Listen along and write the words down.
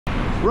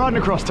Riding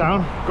across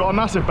town, got a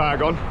massive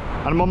bag on,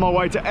 and I'm on my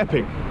way to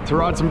Epping to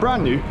ride some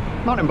brand new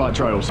mountain bike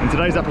trails. In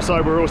today's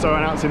episode, we're also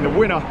announcing the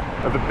winner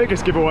of the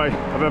biggest giveaway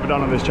I've ever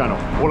done on this channel.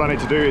 All I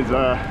need to do is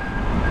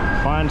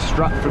find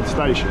Stratford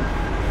Station.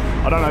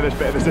 I don't know this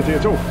bit of the city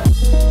at all.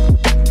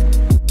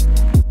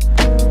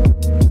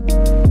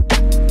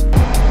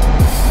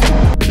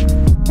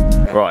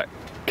 Right,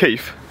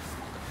 Keith,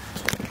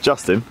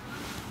 Justin,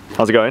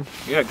 how's it going?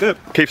 Yeah, good.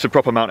 Keith's a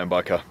proper mountain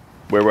biker.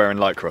 We're wearing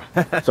Lycra.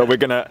 So we're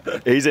gonna,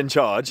 he's in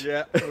charge.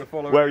 Yeah,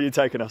 where are you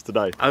taking us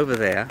today? Over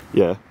there.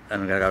 Yeah.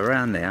 And we're going to go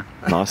around there.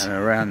 Nice. And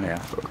around there.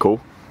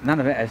 Cool. None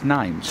of it has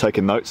names.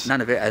 Taking notes.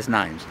 None of it has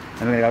names.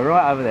 And we're going to go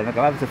right over there and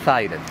go over to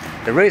Thaden.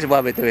 The reason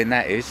why we're doing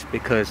that is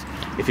because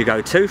if you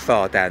go too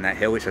far down that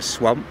hill, it's a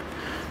swamp.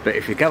 But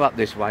if you go up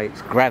this way,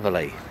 it's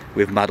gravelly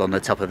with mud on the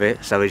top of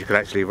it, so you can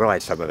actually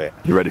ride some of it.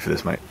 You ready for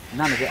this, mate?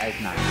 None of it has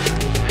names.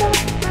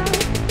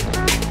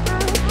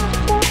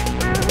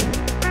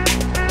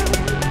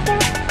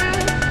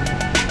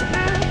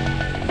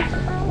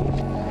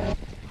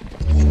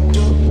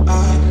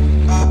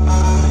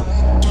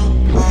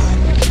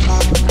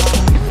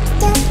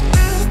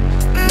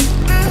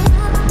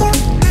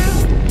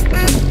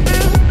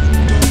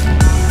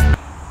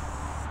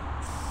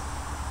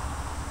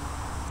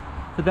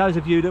 For those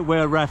of you that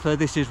wear Rafa,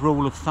 this is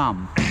rule of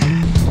thumb.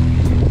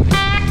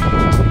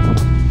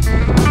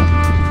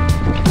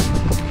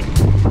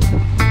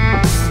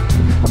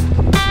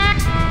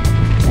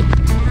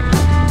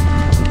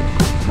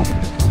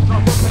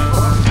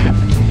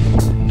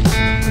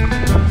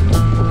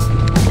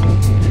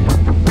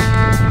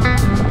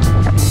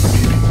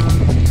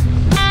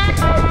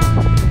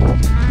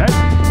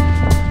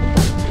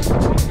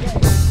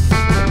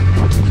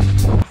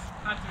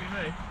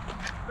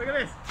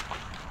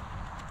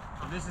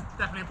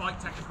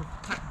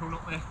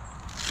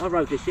 I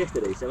rode this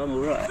yesterday, so I'm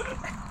alright.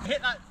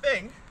 Hit that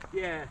thing?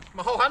 Yeah.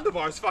 My whole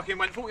handlebars fucking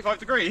went 45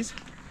 degrees,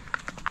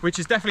 which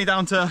is definitely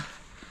down to,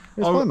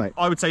 Fine, mate.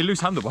 I would say, loose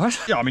handlebars.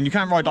 Yeah, I mean, you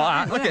can't ride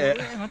like that. Look at it.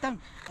 Yeah, I don't.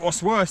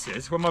 What's worse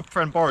is, when my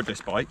friend borrowed this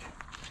bike,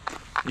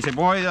 he said,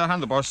 why are the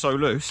handlebars so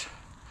loose?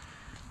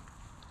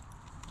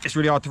 It's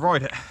really hard to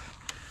ride it.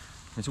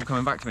 It's all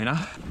coming back to me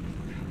now.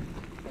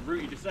 A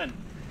rooty descent.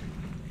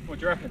 What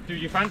do you reckon? Do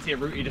you fancy a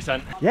rooty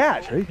descent? Yeah,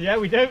 actually. Yeah,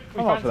 we do.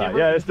 I'm up for that.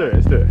 Yeah, let's do it.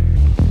 Let's do it.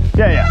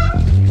 Yeah,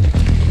 yeah.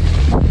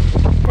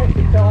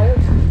 Tyres.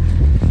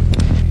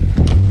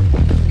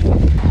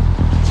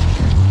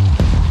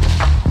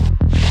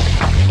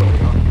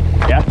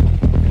 Yeah.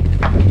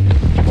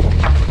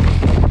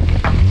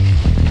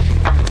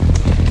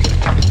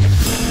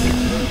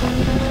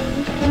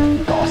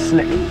 Got a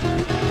slip.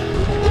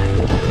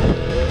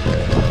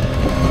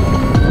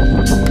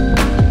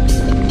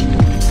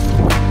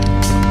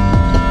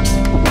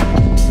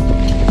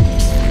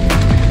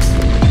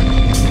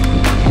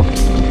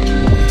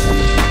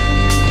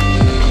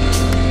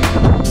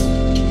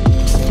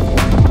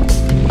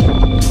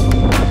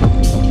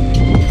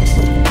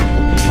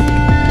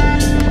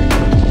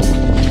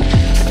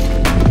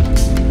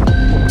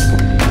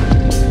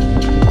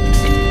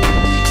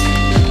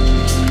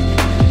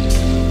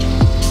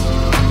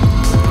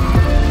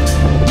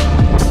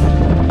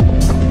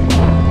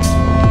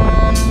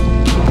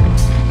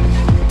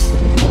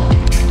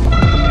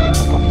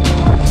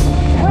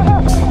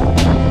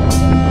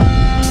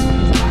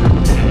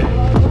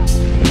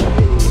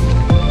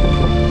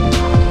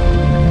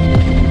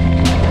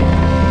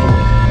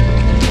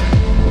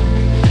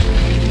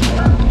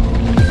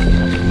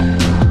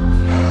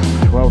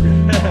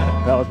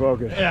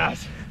 Yeah,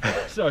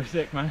 so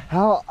sick, man.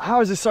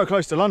 How is this so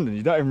close to London?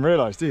 You don't even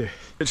realise, do you?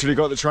 Literally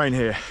got the train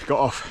here, got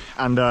off,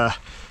 and can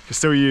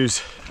still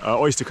use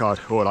Oyster card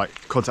or like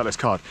contactless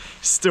card.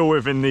 Still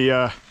within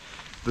the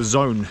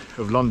zone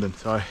of London.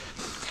 So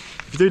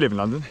if you do live in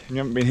London and you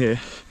haven't been here,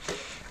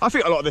 I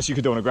think a lot of this you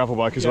could do on a gravel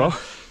bike as well.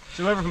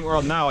 So everything we're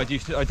on now, I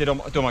did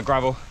on my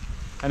gravel,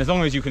 and as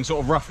long as you can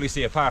sort of roughly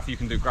see a path, you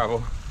can do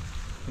gravel,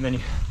 and then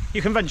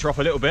you can venture off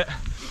a little bit.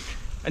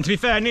 And to be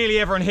fair, nearly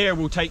everyone here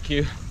will take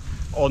you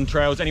on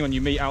trails, anyone you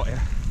meet out here.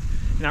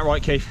 Isn't that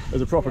right, Keith?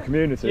 There's a proper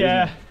community.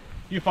 Yeah,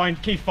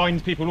 Keith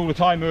finds people all the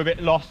time who are a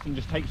bit lost and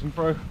just takes them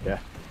through. Yeah.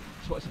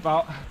 That's what it's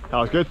about. That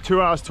was good.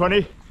 2 hours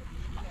 20,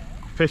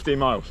 15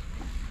 miles.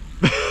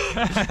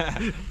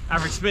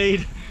 Average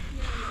speed.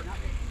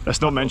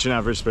 Let's not mention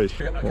average speed.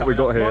 What we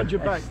got here.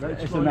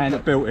 It's the man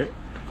that built it.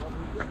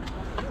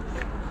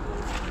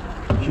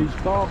 She's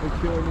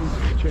barbecuing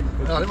his chicken.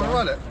 No, I didn't want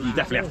to ride it. You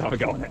definitely have to have a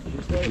go on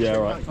it. Yeah,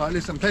 right. Right,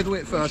 listen, pedal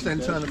it first, then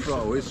turn the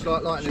throttle. It's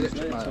like an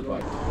electric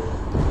motorbike.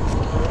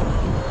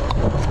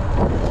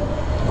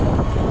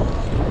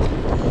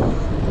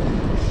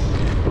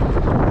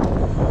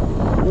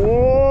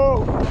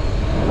 Whoa!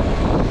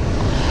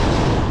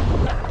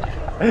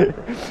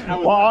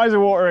 My eyes are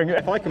watering.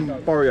 If I can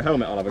borrow your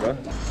helmet, I'll have a go.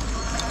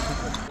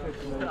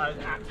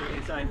 Absolutely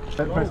insane.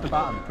 Press the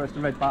button, press the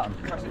red button.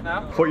 Press it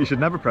now. Thought you should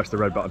never press the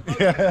red button.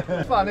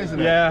 It's fun, isn't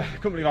it? Yeah,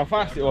 couldn't believe how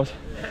fast it was.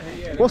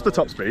 What's the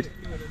top speed?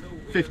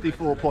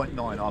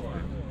 54.9 up.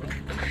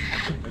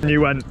 And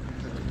you went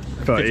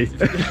 30.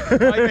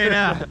 I mean,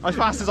 as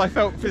fast as I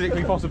felt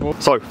physically possible.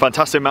 So,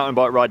 fantastic mountain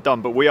bike ride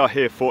done, but we are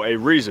here for a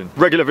reason.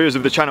 Regular viewers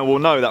of the channel will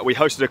know that we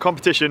hosted a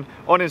competition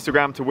on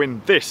Instagram to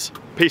win this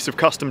piece of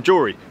custom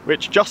jewellery,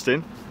 which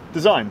Justin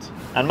designs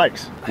and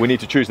makes. We need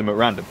to choose them at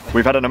random.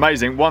 We've had an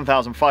amazing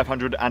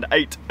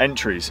 1,508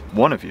 entries.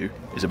 One of you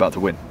is about to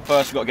win.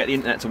 First, we've got to get the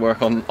internet to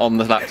work on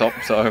the laptop,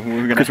 so we're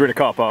going to... Because we're in a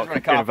car park,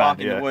 in a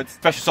van, in the woods.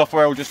 Special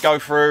software will just go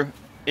through.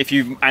 If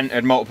you've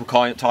entered multiple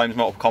times,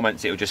 multiple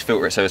comments, it'll just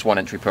filter it so it's one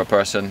entry per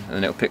person,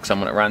 and it'll pick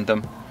someone at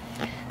random,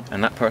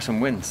 and that person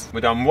wins.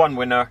 We've done 1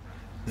 winner,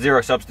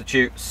 0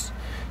 substitutes,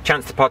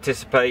 chance to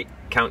participate,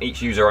 count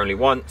each user only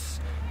once,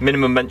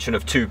 minimum mention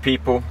of 2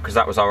 people, because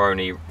that was our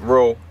only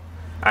rule,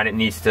 and it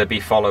needs to be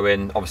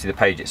following, obviously, the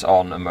page it's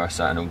on, and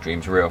Mercer and All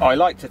Dreams Real. I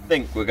like to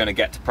think we're going to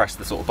get to press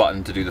the sort of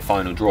button to do the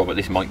final draw, but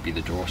this might be the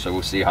draw, so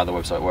we'll see how the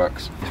website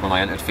works. This one I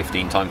entered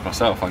 15 times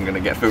myself, I'm going to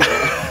get filtered.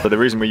 So the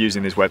reason we're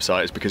using this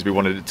website is because we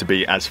wanted it to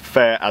be as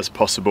fair as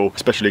possible,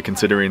 especially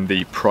considering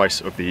the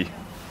price of the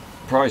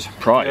prize,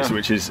 yeah.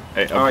 Which is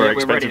a very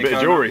expensive bit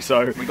of jewellery.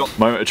 So,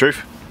 moment of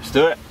truth. Let's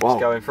do it. Wow.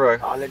 It's going through.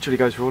 Oh, it literally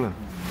goes through all of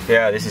them.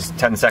 Yeah, this is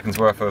 10 seconds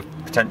worth of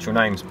potential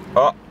names.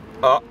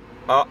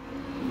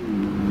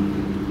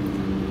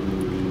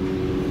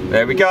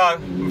 There we go.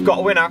 We've got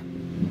a winner.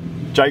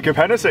 Jacob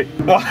Hennessy.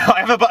 Well, I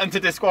have a button to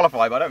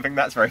disqualify, but I don't think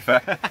that's very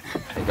fair.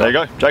 There you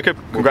go, Jacob.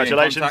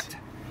 Congratulations.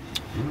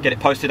 Get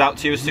it posted out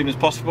to you as soon as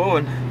possible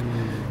and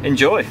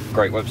enjoy.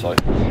 Great website.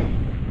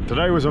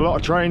 Today was a lot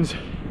of trains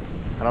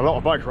and a lot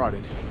of bike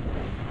riding,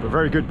 but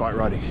very good bike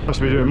riding. Must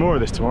be doing more of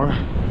this tomorrow.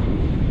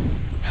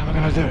 How am I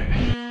going to do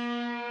it?